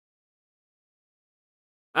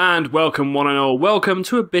And welcome one and all, welcome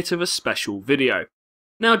to a bit of a special video.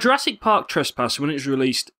 Now Jurassic Park Trespasser, when it was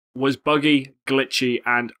released, was buggy, glitchy,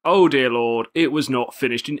 and oh dear lord, it was not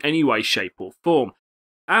finished in any way, shape or form.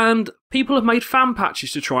 And people have made fan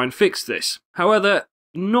patches to try and fix this. However,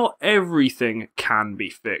 not everything can be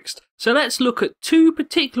fixed. So let's look at two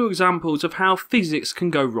particular examples of how physics can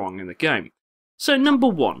go wrong in the game. So number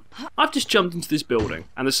one, I've just jumped into this building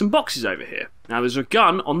and there's some boxes over here. Now there's a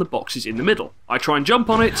gun on the boxes in the middle. I try and jump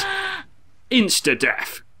on it,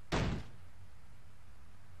 insta-death.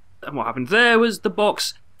 And what happened there was the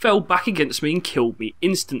box fell back against me and killed me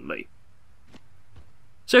instantly.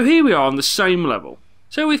 So here we are on the same level.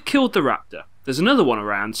 So we've killed the raptor. There's another one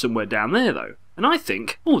around somewhere down there though. And I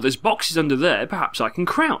think, oh, there's boxes under there, perhaps I can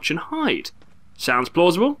crouch and hide. Sounds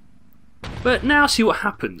plausible? But now see what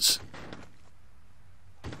happens.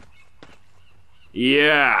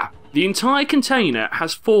 Yeah, the entire container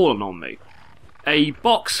has fallen on me. A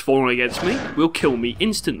box falling against me will kill me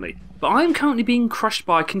instantly, but I am currently being crushed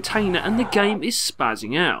by a container and the game is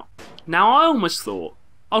spazzing out. Now I almost thought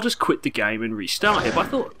I'll just quit the game and restart it, but I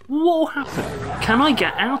thought, what will happen? Can I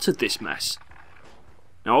get out of this mess?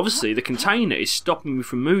 Now obviously the container is stopping me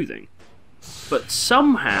from moving, but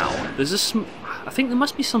somehow there's I think there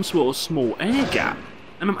must be some sort of small air gap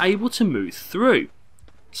and I'm able to move through.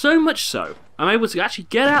 So much so, I'm able to actually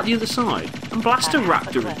get out the other side and blast a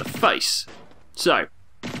raptor in the face. So,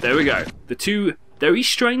 there we go, the two very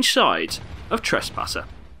strange sides of Trespasser.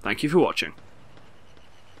 Thank you for watching.